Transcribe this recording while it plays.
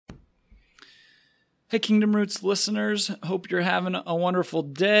Hey, Kingdom Roots listeners, hope you're having a wonderful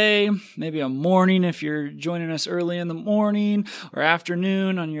day, maybe a morning if you're joining us early in the morning or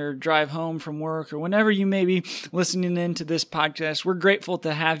afternoon on your drive home from work or whenever you may be listening into this podcast. We're grateful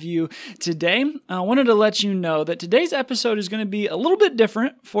to have you today. I wanted to let you know that today's episode is going to be a little bit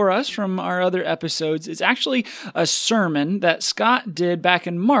different for us from our other episodes. It's actually a sermon that Scott did back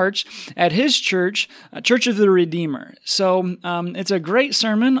in March at his church, Church of the Redeemer. So it's a great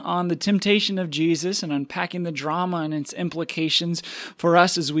sermon on the temptation of Jesus and unpacking the drama and its implications for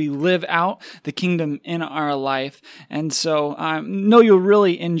us as we live out the kingdom in our life. And so I know you'll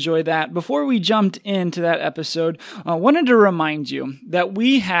really enjoy that. Before we jumped into that episode, I wanted to remind you that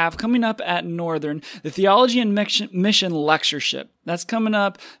we have coming up at Northern the Theology and Mission Lectureship. That's coming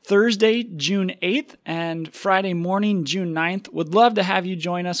up Thursday, June 8th and Friday morning, June 9th. Would love to have you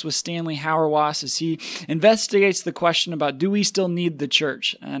join us with Stanley Hauerwas as he investigates the question about do we still need the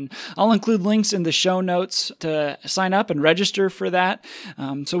church? And I'll include links in the show notes to sign up and register for that.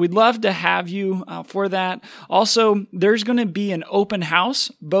 So we'd love to have you for that. Also, there's going to be an open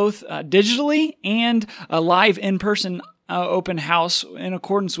house, both digitally and a live in-person open house in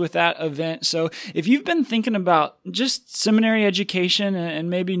accordance with that event. So if you've been thinking about just seminary education and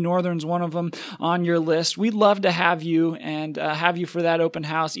maybe Northern's one of them on your list, we'd love to have you and have you for that open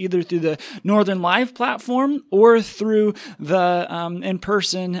house, either through the Northern Live platform or through the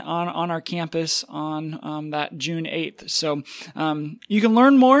in-person on our campus on that June 8th. So you can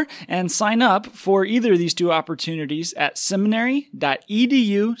learn more and sign up for either of these two opportunities at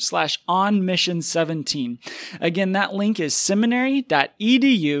seminary.edu/onmission17. Again, that link is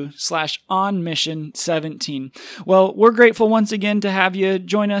seminary.edu/onmission17. Well, we're grateful once again to have you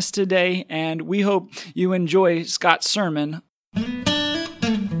join us today, and we hope you enjoy Scott's sermon.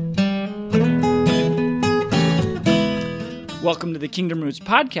 Welcome to the Kingdom Roots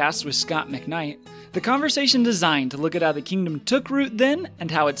podcast with Scott McKnight, the conversation designed to look at how the kingdom took root then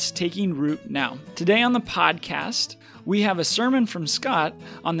and how it's taking root now. Today on the podcast, we have a sermon from Scott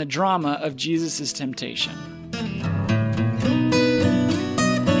on the drama of Jesus' temptation.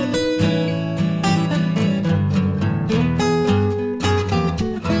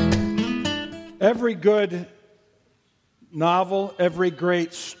 Every good novel, every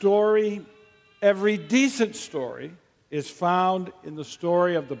great story, every decent story is found in the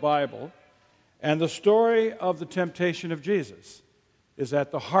story of the Bible, and the story of the temptation of Jesus is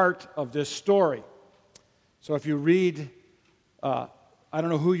at the heart of this story. So if you read, I don't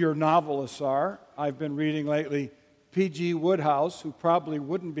know who your novelists are. I've been reading lately P.G. Wodehouse, who probably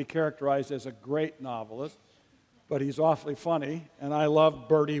wouldn't be characterized as a great novelist, but he's awfully funny, and I love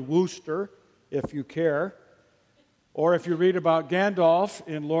Bertie Wooster, if you care. Or if you read about Gandalf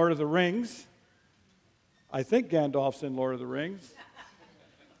in Lord of the Rings, I think Gandalf's in Lord of the Rings.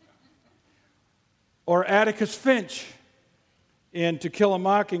 Or Atticus Finch in To Kill a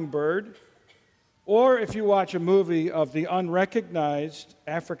Mockingbird. Or if you watch a movie of the unrecognized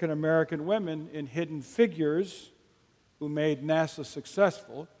African American women in Hidden Figures who made NASA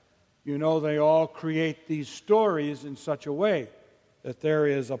successful, you know they all create these stories in such a way that there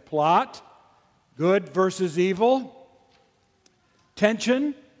is a plot, good versus evil,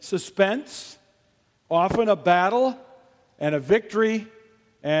 tension, suspense, often a battle and a victory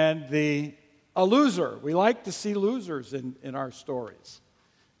and a loser. We like to see losers in our stories.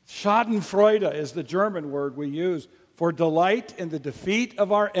 Schadenfreude is the German word we use for delight in the defeat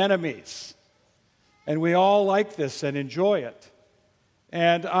of our enemies. And we all like this and enjoy it.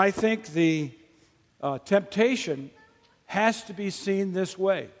 And I think the temptation has to be seen this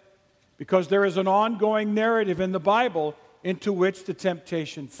way, because there is an ongoing narrative in the Bible into which the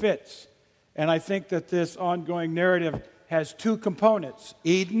temptation fits. And I think that this ongoing narrative has two components: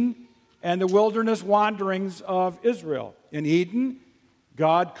 Eden and the wilderness wanderings of Israel. In Eden,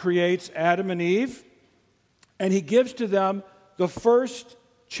 God creates Adam and Eve, and he gives to them the first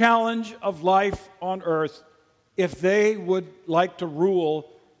challenge of life on earth if they would like to rule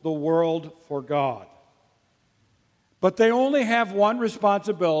the world for God. But they only have one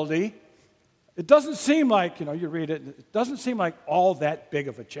responsibility. It doesn't seem like, you read it, it doesn't seem like all that big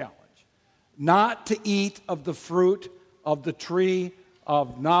of a challenge. Not to eat of the fruit of the tree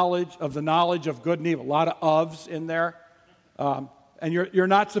of the knowledge of good and evil. A lot of ofs in there. And you're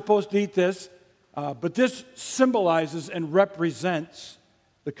not supposed to eat this, but this symbolizes and represents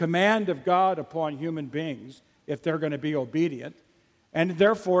the command of God upon human beings if they're going to be obedient. And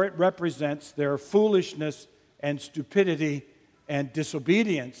therefore it represents their foolishness and stupidity and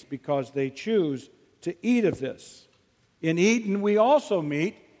disobedience because they choose to eat of this. In Eden, we also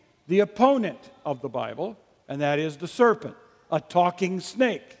meet the opponent of the Bible, and that is the serpent, a talking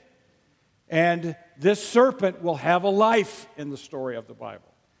snake. And this serpent will have a life in the story of the Bible.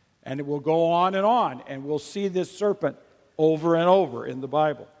 And it will go on, and we'll see this serpent over and over in the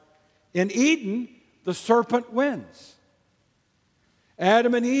Bible. In Eden, the serpent wins.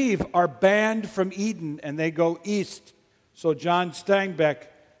 Adam and Eve are banned from Eden, and they go east. So John Steinbeck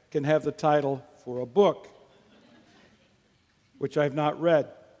can have the title for a book, which I've not read.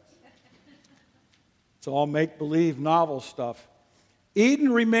 It's all make-believe novel stuff.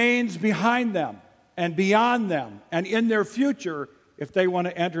 Eden remains behind them and beyond them and in their future if they want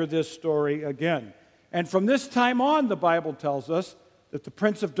to enter this story again. And from this time on, the Bible tells us that the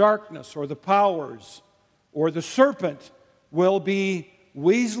prince of darkness or the powers or the serpent will be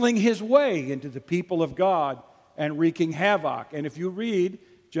weaseling his way into the people of God and wreaking havoc. And if you read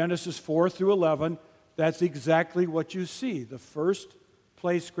Genesis 4 through 11, that's exactly what you see, the first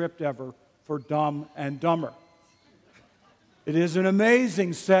play script ever for Dumb and Dumber. It is an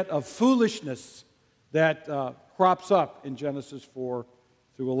amazing set of foolishness that crops up in Genesis 4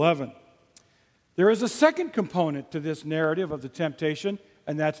 through 11. There is a second component to this narrative of the temptation,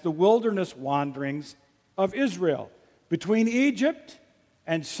 and that's the wilderness wanderings of Israel. Between Egypt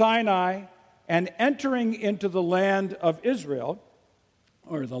and Sinai and entering into the land of Israel,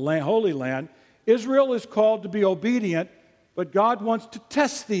 or the Holy Land, Israel is called to be obedient, but God wants to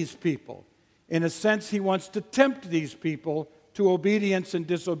test these people. In a sense, he wants to tempt these people to obedience and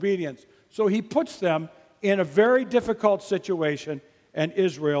disobedience. So he puts them in a very difficult situation, and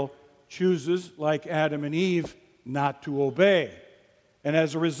Israel chooses, like Adam and Eve, not to obey. And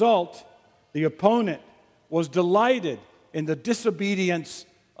as a result, the opponent was delighted in the disobedience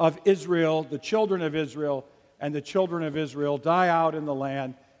of Israel, the children of Israel, and the children of Israel die out in the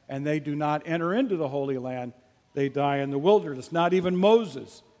land, and they do not enter into the Holy Land. They die in the wilderness. Not even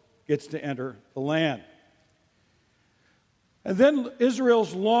Moses gets to enter the land. And then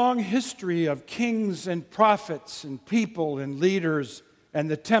Israel's long history of kings and prophets and people and leaders and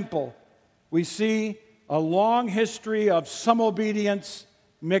the temple. We see a long history of some obedience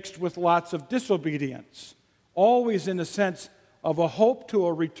mixed with lots of disobedience, always in the sense of a hope to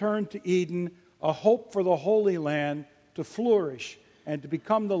a return to Eden, a hope for the Holy Land to flourish and to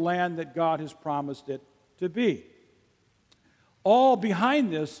become the land that God has promised it to be. All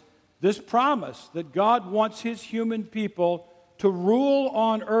behind this promise that God wants his human people to rule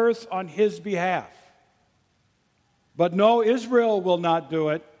on earth on his behalf. But no, Israel will not do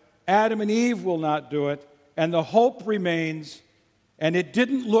it. Adam and Eve will not do it. And the hope remains. And it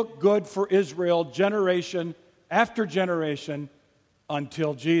didn't look good for Israel generation after generation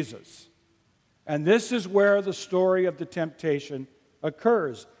until Jesus. And this is where the story of the temptation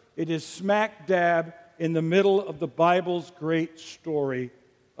occurs. It is smack dab in the middle of the Bible's great story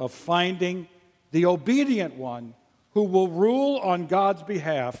of finding the obedient one who will rule on God's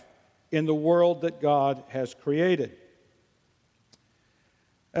behalf in the world that God has created.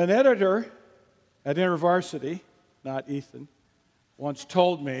 An editor at InterVarsity, not Ethan, once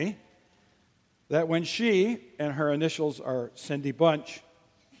told me that when she, and her initials are Cindy Bunch,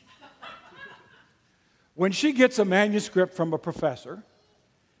 when she gets a manuscript from a professor,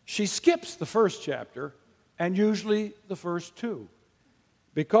 she skips the first chapter and usually the first two.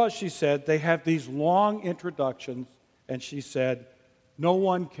 Because, she said, they have these long introductions, and she said, no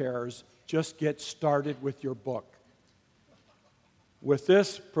one cares, just get started with your book. With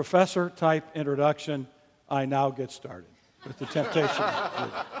this professor-type introduction, I now get started with the temptation.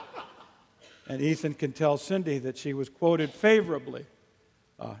 And Ethan can tell Cindy that she was quoted favorably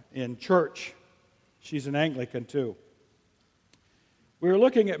in church. She's an Anglican, too. We were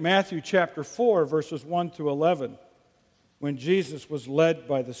looking at Matthew chapter 4, verses 1 through 11, when Jesus was led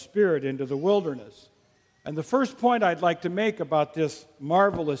by the Spirit into the wilderness. And the first point I'd like to make about this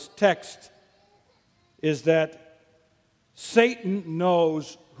marvelous text is that Satan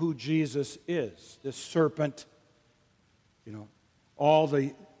knows who Jesus is. This serpent, all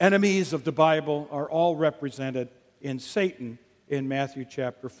the enemies of the Bible are all represented in Satan in Matthew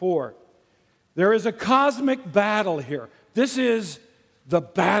chapter 4. There is a cosmic battle here. This is the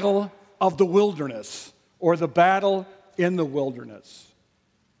battle of the wilderness, or the battle in the wilderness.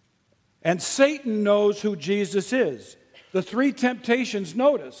 And Satan knows who Jesus is. The three temptations,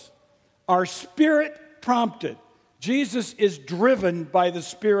 notice, are spirit prompted. Jesus is driven by the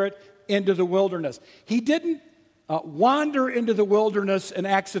Spirit into the wilderness. He didn't wander into the wilderness and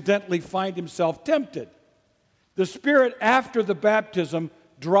accidentally find himself tempted. The Spirit, after the baptism,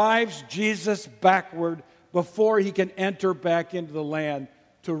 drives Jesus backward before he can enter back into the land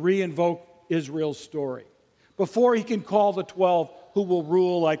to reinvoke Israel's story, before he can call the 12 who will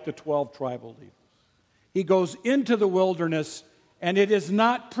rule like the 12 tribal leaders. He goes into the wilderness, and it is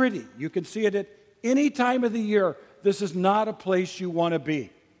not pretty. You can see it at any time of the year. This is not a place you want to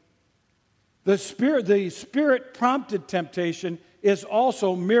be. The Spirit-prompted temptation is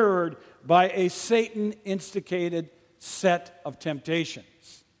also mirrored by a Satan-instigated set of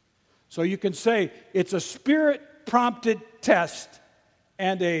temptations. So you can say it's a Spirit-prompted test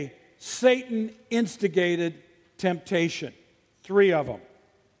and a Satan-instigated temptation. 3 of them.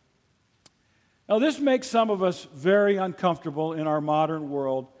 Now, this makes some of us very uncomfortable in our modern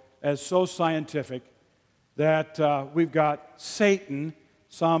world as so scientific that we've got Satan,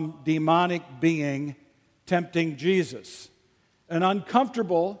 some demonic being, tempting Jesus. And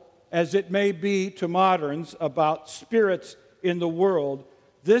uncomfortable as it may be to moderns about spirits in the world,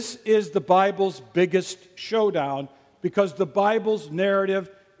 this is the Bible's biggest showdown because the Bible's narrative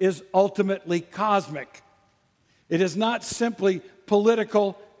is ultimately cosmic. It is not simply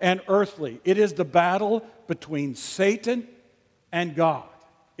political and earthly. It is the battle between Satan and God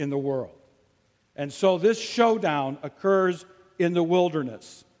in the world. And so this showdown occurs in the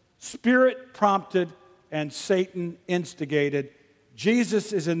wilderness. Spirit-prompted and Satan-instigated.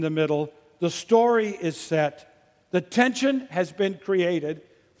 Jesus is in the middle. The story is set. The tension has been created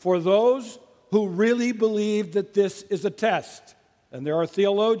for those who really believe that this is a test. And there are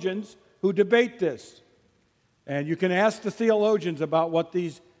theologians who debate this. And you can ask the theologians about what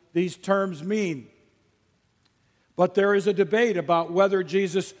these terms mean. But there is a debate about whether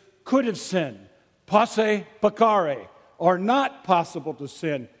Jesus could have sinned, posse peccare, or not possible to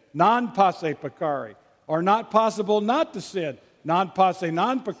sin, non posse peccare, or not possible not to sin, non posse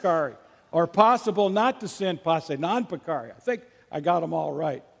non peccare, or possible not to sin, posse non peccare. I think I got them all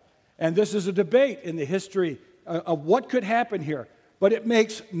right. And this is a debate in the history of what could happen here. But it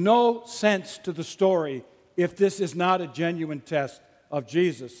makes no sense to the story if this is not a genuine test of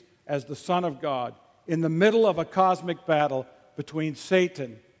Jesus as the Son of God in the middle of a cosmic battle between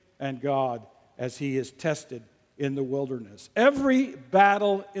Satan and God as he is tested in the wilderness. Every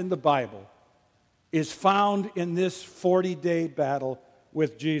battle in the Bible is found in this 40-day battle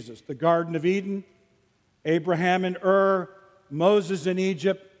with Jesus. The Garden of Eden, Abraham in Ur, Moses in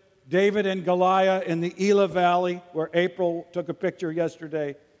Egypt, David and Goliath in the Elah Valley, where April took a picture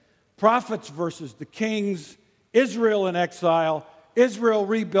yesterday, prophets versus the kings, Israel in exile, Israel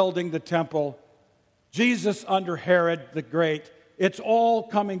rebuilding the temple, Jesus under Herod the Great. It's all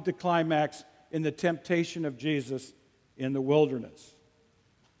coming to climax in the temptation of Jesus in the wilderness.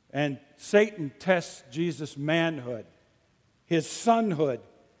 And Satan tests Jesus' manhood, his sonhood,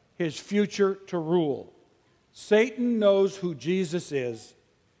 his future to rule. Satan knows who Jesus is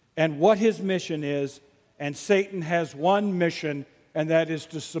and what his mission is, and Satan has one mission, and that is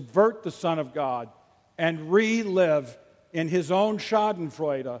to subvert the Son of God and relive in his own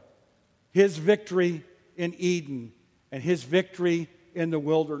schadenfreude his victory in Eden and his victory in the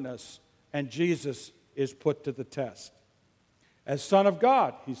wilderness. And Jesus is put to the test. As Son of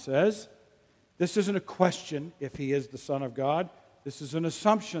God, he says, this isn't a question if he is the Son of God. This is an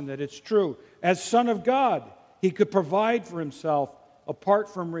assumption that it's true. As Son of God, he could provide for himself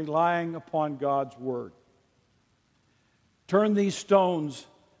apart from relying upon God's word. Turn these stones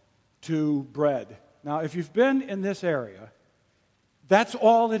to bread. Now, if you've been in this area, that's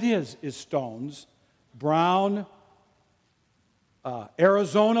all it is stones. Brown,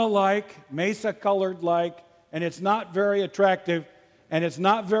 Arizona-like, Mesa-colored-like, and it's not very attractive, and it's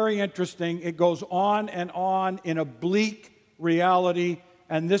not very interesting. It goes on and on in a bleak reality,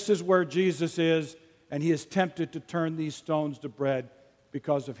 and this is where Jesus is, and he is tempted to turn these stones to bread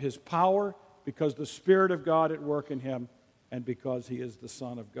because of his power, because the Spirit of God at work in him, and because he is the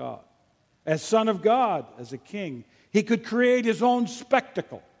Son of God. As Son of God, as a king, he could create his own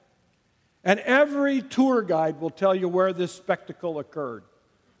spectacle. And every tour guide will tell you where this spectacle occurred.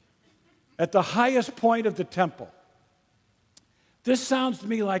 At the highest point of the temple. This sounds to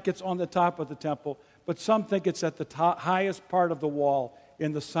me like it's on the top of the temple, but some think it's at the highest part of the wall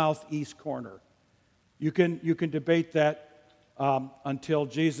in the southeast corner. You can debate that until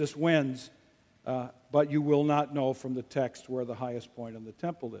Jesus wins, but you will not know from the text where the highest point in the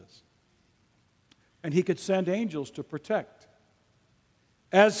temple is. And he could send angels to protect.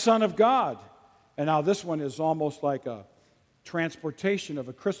 As Son of God, and now this one is almost like a transportation of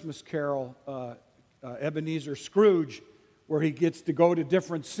a Christmas carol, Ebenezer Scrooge, where he gets to go to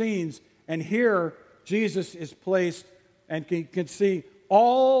different scenes. And here, Jesus is placed and he can see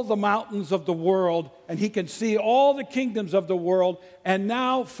all the mountains of the world, and he can see all the kingdoms of the world. And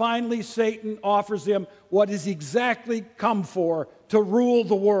now, finally, Satan offers him what he's exactly come for, to rule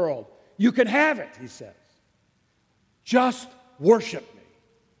the world. You can have it, he says. Just worship me.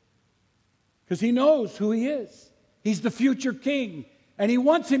 Because he knows who he is. He's the future king, and he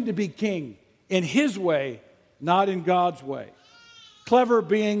wants him to be king in his way, not in God's way. Clever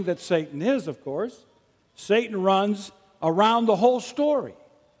being that Satan is, of course, Satan runs around the whole story.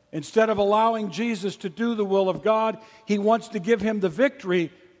 Instead of allowing Jesus to do the will of God, he wants to give him the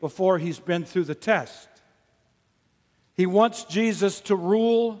victory before he's been through the test. He wants Jesus to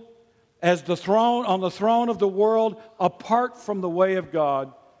rule as on the throne of the world apart from the way of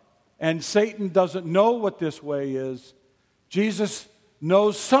God. And Satan doesn't know what this way is. Jesus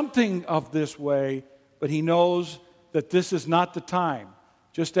knows something of this way, but he knows that this is not the time.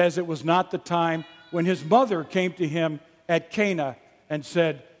 Just as it was not the time when his mother came to him at Cana and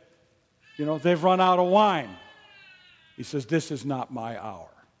said, they've run out of wine. He says, this is not my hour.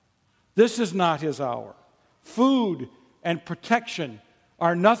 This is not his hour. Food and protection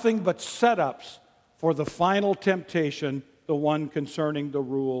are nothing but setups for the final temptation, the one concerning the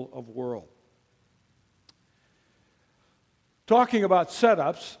rule of world. Talking about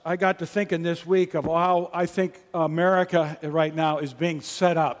setups, I got to thinking this week of how I think America right now is being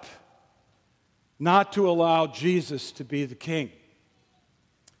set up not to allow Jesus to be the king.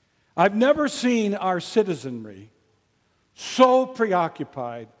 I've never seen our citizenry so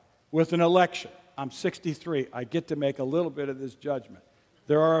preoccupied with an election. I'm 63. I get to make a little bit of this judgment.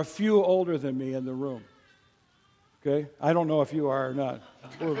 There are a few older than me in the room. Okay? I don't know if you are or not.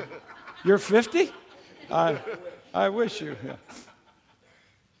 You're 50? I wish you. Yeah.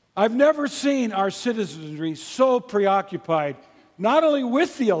 I've never seen our citizenry so preoccupied, not only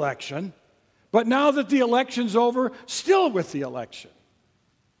with the election, but now that the election's over, still with the election.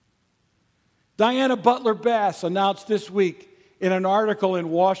 Diana Butler Bass announced this week in an article in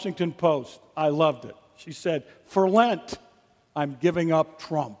Washington Post, I loved it. She said, "For Lent, I'm giving up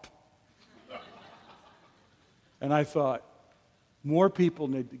Trump." And I thought, more people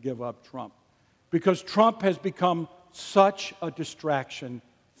need to give up Trump, because Trump has become such a distraction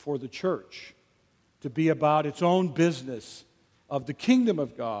for the church to be about its own business of the kingdom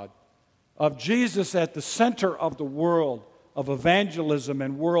of God, of Jesus at the center of the world, of evangelism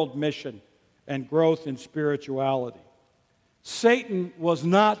and world mission and growth in spirituality. Satan was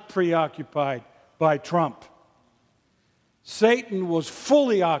not preoccupied by Trump. Satan was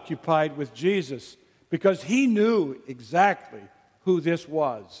fully occupied with Jesus because he knew exactly who this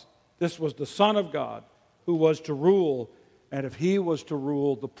was. This was the Son of God who was to rule, and if he was to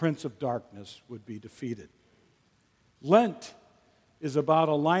rule, the prince of darkness would be defeated. Lent is about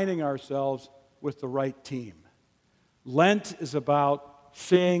aligning ourselves with the right team. Lent is about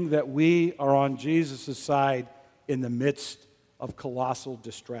seeing that we are on Jesus' side in the midst of colossal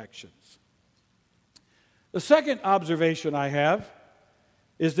distractions. The second observation I have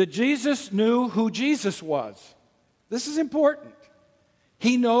is that Jesus knew who Jesus was. This is important.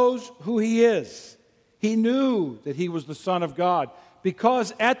 He knows who he is. He knew that he was the Son of God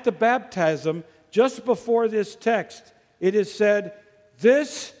because at the baptism, just before this text, it is said,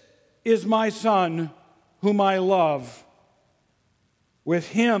 "This is my Son whom I love. With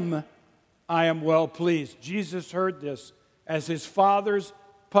him I am well pleased." Jesus heard this as his Father's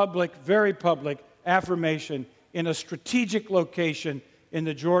public, very public affirmation in a strategic location in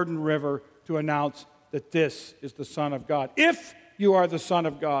the Jordan River to announce that this is the Son of God. If you are the Son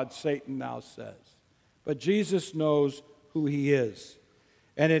of God, Satan now says. But Jesus knows who he is.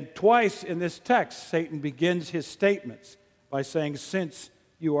 And twice in this text, Satan begins his statements by saying, "Since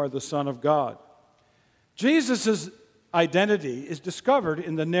you are the Son of God." Jesus' identity is discovered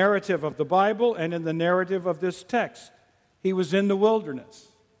in the narrative of the Bible and in the narrative of this text. He was in the wilderness.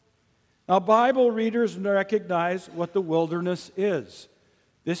 Now, Bible readers recognize what the wilderness is.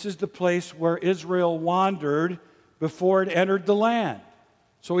 This is the place where Israel wandered before it entered the land.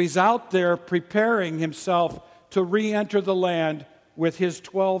 So he's out there preparing himself to re-enter the land with his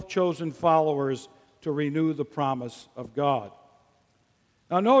 12 chosen followers to renew the promise of God.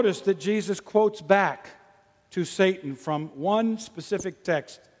 Now notice that Jesus quotes back to Satan from one specific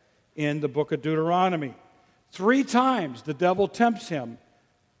text in the book of Deuteronomy. 3 times the devil tempts him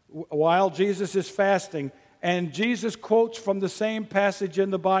while Jesus is fasting, and Jesus quotes from the same passage in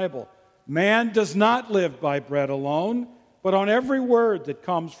the Bible. "Man does not live by bread alone, but on every word that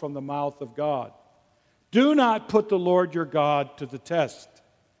comes from the mouth of God. Do not put the Lord your God to the test.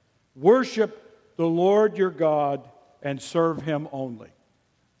 Worship the Lord your God and serve him only."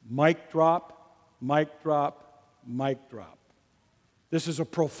 Mic drop, mic drop, mic drop. This is a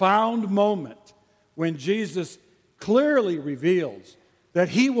profound moment when Jesus clearly reveals that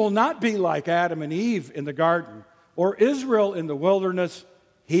he will not be like Adam and Eve in the garden or Israel in the wilderness.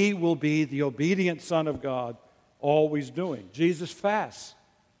 He will be the obedient Son of God, always doing. Jesus fasts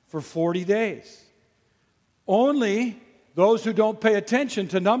for 40 days. Only those who don't pay attention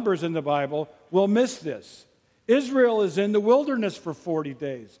to numbers in the Bible will miss this. Israel is in the wilderness for 40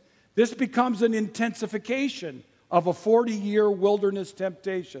 days. This becomes an intensification of a 40-year wilderness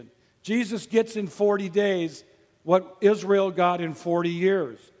temptation. Jesus gets in 40 days what Israel got in 40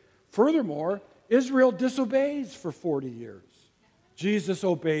 years. Furthermore, Israel disobeys for 40 years. Jesus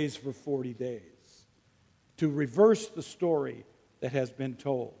obeys for 40 days to reverse the story that has been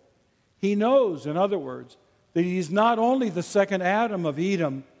told. He knows, in other words, that he's not only the second Adam of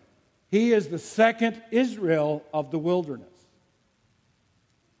Edom, he is the second Israel of the wilderness.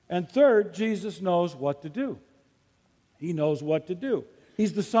 And third, Jesus knows what to do. He knows what to do.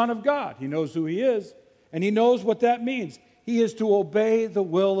 He's the Son of God. He knows who he is, and he knows what that means. He is to obey the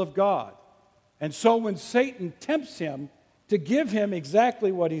will of God. And so when Satan tempts him to give him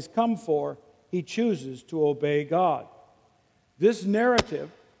exactly what he's come for, he chooses to obey God. This narrative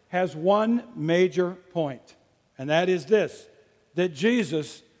has one major point, and that is this, that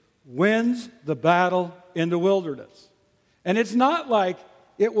Jesus wins the battle in the wilderness. And it's not like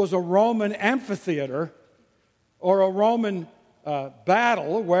it was a Roman amphitheater or a Roman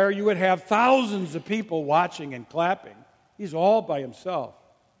battle where you would have thousands of people watching and clapping. He's all by himself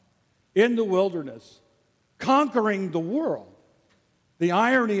in the wilderness, conquering the world. The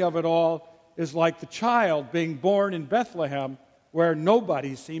irony of it all is like the child being born in Bethlehem, where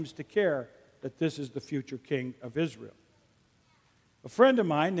nobody seems to care that this is the future king of Israel. A friend of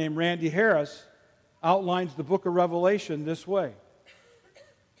mine named Randy Harris outlines the book of Revelation this way.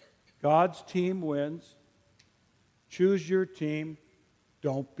 God's team wins. Choose your team.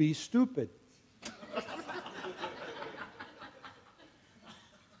 Don't be stupid.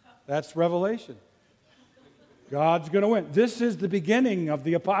 That's Revelation. God's going to win. This is the beginning of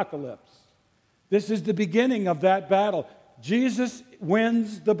the apocalypse. This is the beginning of that battle. Jesus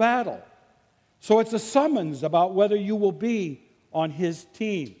wins the battle. So it's a summons about whether you will be on his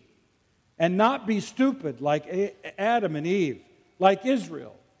team and not be stupid like Adam and Eve, like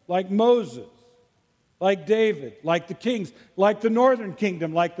Israel, like Moses, like David, like the kings, like the northern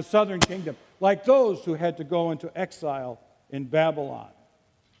kingdom, like the southern kingdom, like those who had to go into exile in Babylon.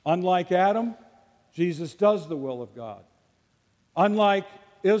 Unlike Adam, Jesus does the will of God. Unlike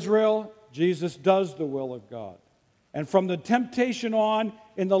Israel, Jesus does the will of God. And from the temptation on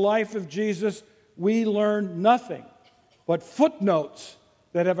in the life of Jesus, we learn nothing but footnotes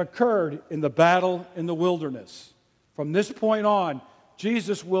that have occurred in the battle in the wilderness. From this point on,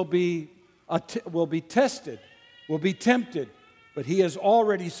 Jesus will be tested, will be tempted, but he has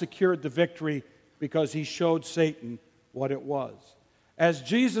already secured the victory because he showed Satan what it was. As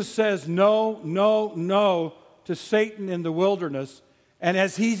Jesus says no, no, no to Satan in the wilderness, and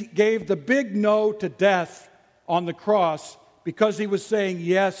as he gave the big no to death on the cross because he was saying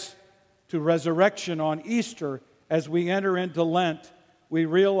yes to resurrection on Easter, as we enter into Lent, we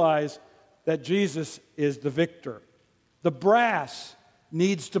realize that Jesus is the victor. The brass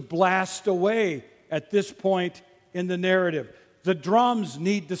needs to blast away at this point in the narrative. The drums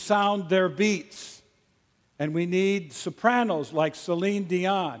need to sound their beats. And we need sopranos like Celine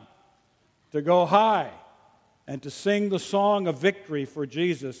Dion to go high and to sing the song of victory for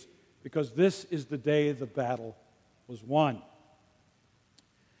Jesus, because this is the day the battle was won.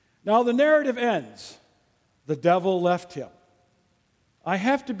 Now the narrative ends. The devil left him. I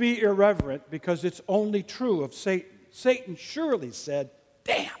have to be irreverent because it's only true of Satan. Satan surely said,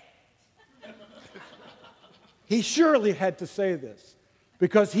 damn. He surely had to say this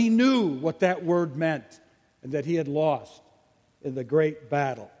because he knew what that word meant and that he had lost in the great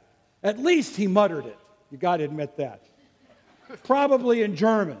battle. At least he muttered it. You got to admit that. Probably in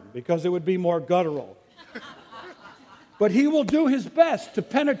German because it would be more guttural. But he will do his best to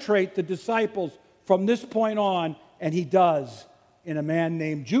penetrate the disciples from this point on, and he does in a man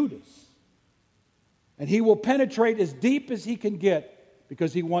named Judas. And he will penetrate as deep as he can get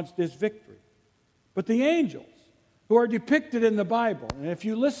because he wants this victory. But the angels who are depicted in the Bible, and if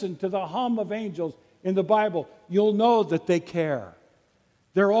you listen to the hum of angels in the Bible, you'll know that they care.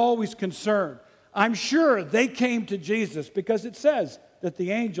 They're always concerned. I'm sure they came to Jesus because it says that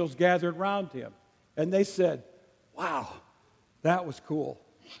the angels gathered round him. And they said, wow, that was cool.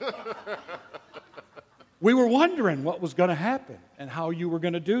 We were wondering what was going to happen and how you were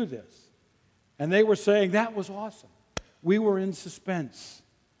going to do this. And they were saying, that was awesome. We were in suspense.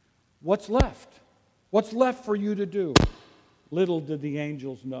 What's left? What's left for you to do? Little did the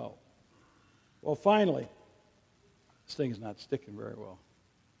angels know. Well, finally, this thing is not sticking very well.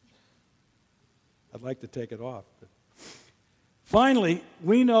 I'd like to take it off. But finally,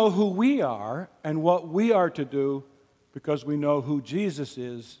 we know who we are and what we are to do because we know who Jesus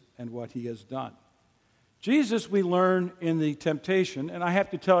is and what he has done. Jesus, we learn in the temptation, and I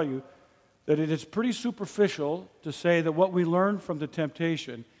have to tell you that it is pretty superficial to say that what we learn from the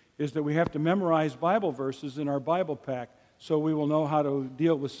temptation is that we have to memorize Bible verses in our Bible pack so we will know how to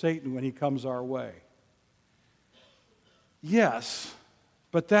deal with Satan when he comes our way. Yes,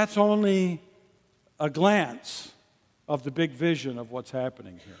 but that's only a glance of the big vision of what's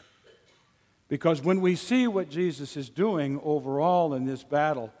happening here. Because when we see what Jesus is doing overall in this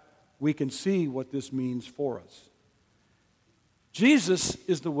battle, we can see what this means for us. Jesus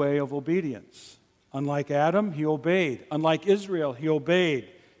is the way of obedience. Unlike Adam, he obeyed. Unlike Israel, he obeyed.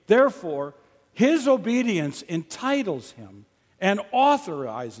 Therefore, his obedience entitles him and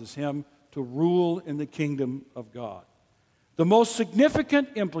authorizes him to rule in the kingdom of God. The most significant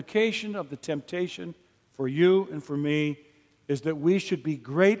implication of the temptation for you and for me is that we should be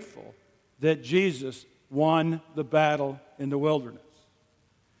grateful that Jesus won the battle in the wilderness.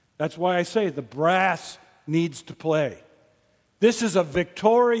 That's why I say the brass needs to play. This is a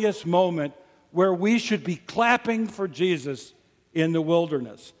victorious moment where we should be clapping for Jesus in the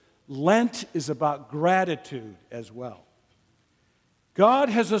wilderness. Lent is about gratitude as well. God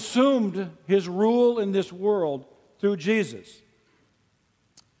has assumed his rule in this world through Jesus.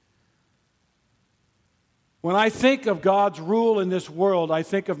 When I think of God's rule in this world, I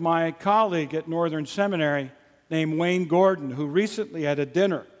think of my colleague at Northern Seminary named Wayne Gordon, who recently had a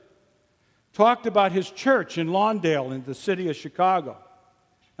dinner, talked about his church in Lawndale in the city of Chicago.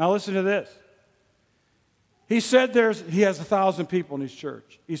 Now listen to this. He said he has 1,000 people in his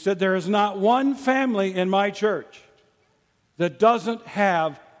church. He said, there is not one family in my church that doesn't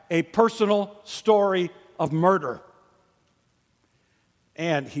have a personal story of murder.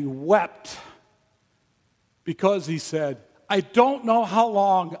 And he wept because he said, I don't know how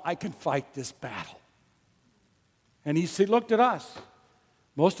long I can fight this battle. And he looked at us.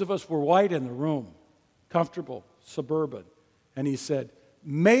 Most of us were white in the room, comfortable, suburban. And he said,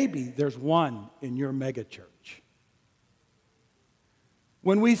 maybe there's one in your megachurch.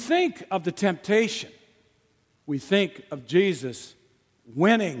 When we think of the temptation, we think of Jesus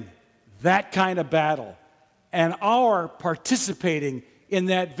winning that kind of battle and our participating in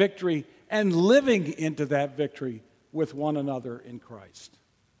that victory and living into that victory with one another in Christ.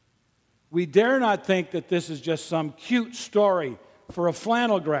 We dare not think that this is just some cute story for a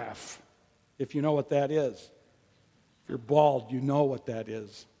flannel graph, if you know what that is. If you're bald, you know what that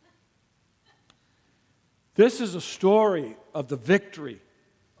is. This is a story of the victory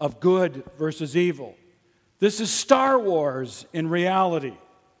of good versus evil. This is Star Wars in reality.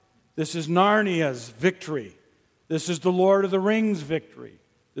 This is Narnia's victory. This is the Lord of the Rings victory.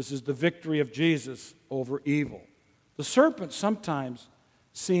 This is the victory of Jesus over evil. The serpent sometimes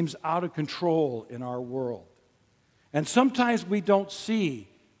seems out of control in our world. And sometimes we don't see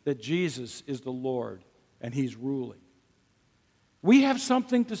that Jesus is the Lord and he's ruling. We have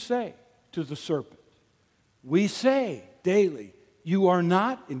something to say to the serpent. We say daily, you are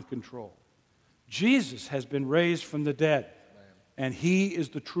not in control. Jesus has been raised from the dead, and he is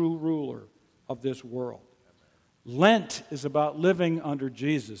the true ruler of this world. Lent is about living under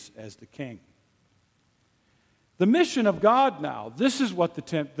Jesus as the king. The mission of God now, this is what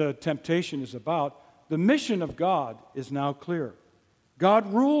the temptation is about. The mission of God is now clear.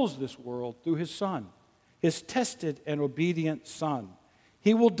 God rules this world through his Son, his tested and obedient Son.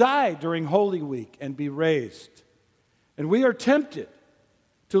 He will die during Holy Week and be raised. And we are tempted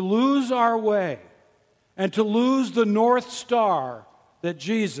to lose our way and to lose the North Star that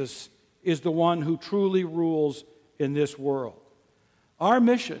Jesus is the one who truly rules in this world. Our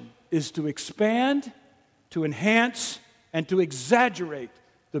mission is to expand, to enhance, and to exaggerate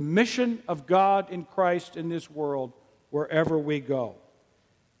the mission of God in Christ in this world wherever we go.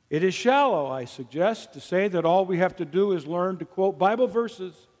 It is shallow, I suggest, to say that all we have to do is learn to quote Bible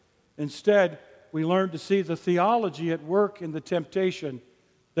verses. Instead, we learn to see the theology at work in the temptation,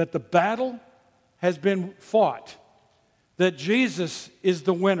 that the battle has been fought, that Jesus is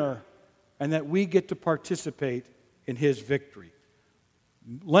the winner, and that we get to participate in his victory.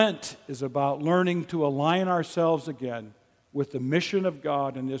 Lent is about learning to align ourselves again with the mission of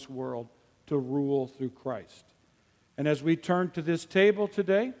God in this world to rule through Christ. And as we turn to this table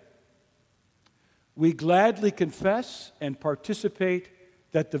today, we gladly confess and participate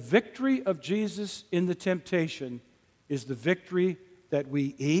that the victory of Jesus in the temptation is the victory that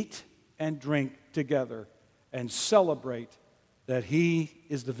we eat and drink together and celebrate that he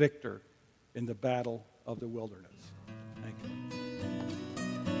is the victor in the battle of the wilderness. Thank you.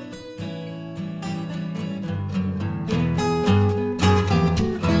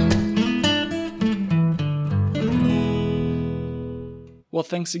 Well, Well,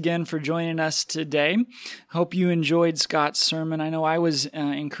 thanks again for joining us today. Hope you enjoyed Scott's sermon. I know I was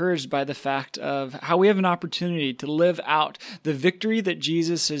encouraged by the fact of how we have an opportunity to live out the victory that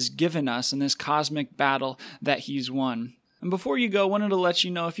Jesus has given us in this cosmic battle that he's won. And before you go, I wanted to let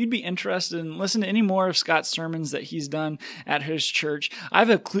you know if you'd be interested in listening to any more of Scott's sermons that he's done at his church, I've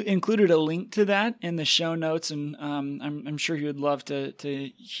included a link to that in the show notes, and I'm sure he would love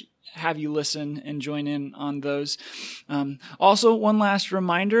to have you listen and join in on those. Also, one last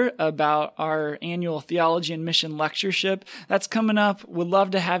reminder about our annual Theology and Mission Lectureship. That's coming up. Would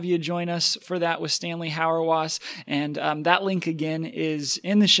love to have you join us for that with Stanley Hauerwas. And that link again is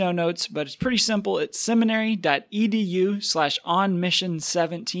in the show notes, but it's pretty simple. It's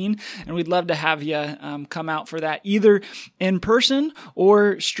seminary.edu/onmission17. And we'd love to have you come out for that either in person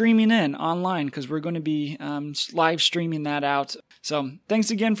or streaming in online, because we're going to be live streaming that out. So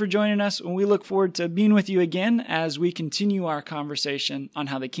thanks again for joining us, and we look forward to being with you again as we continue our conversation on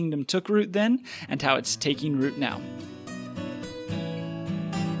how the kingdom took root then and how it's taking root now.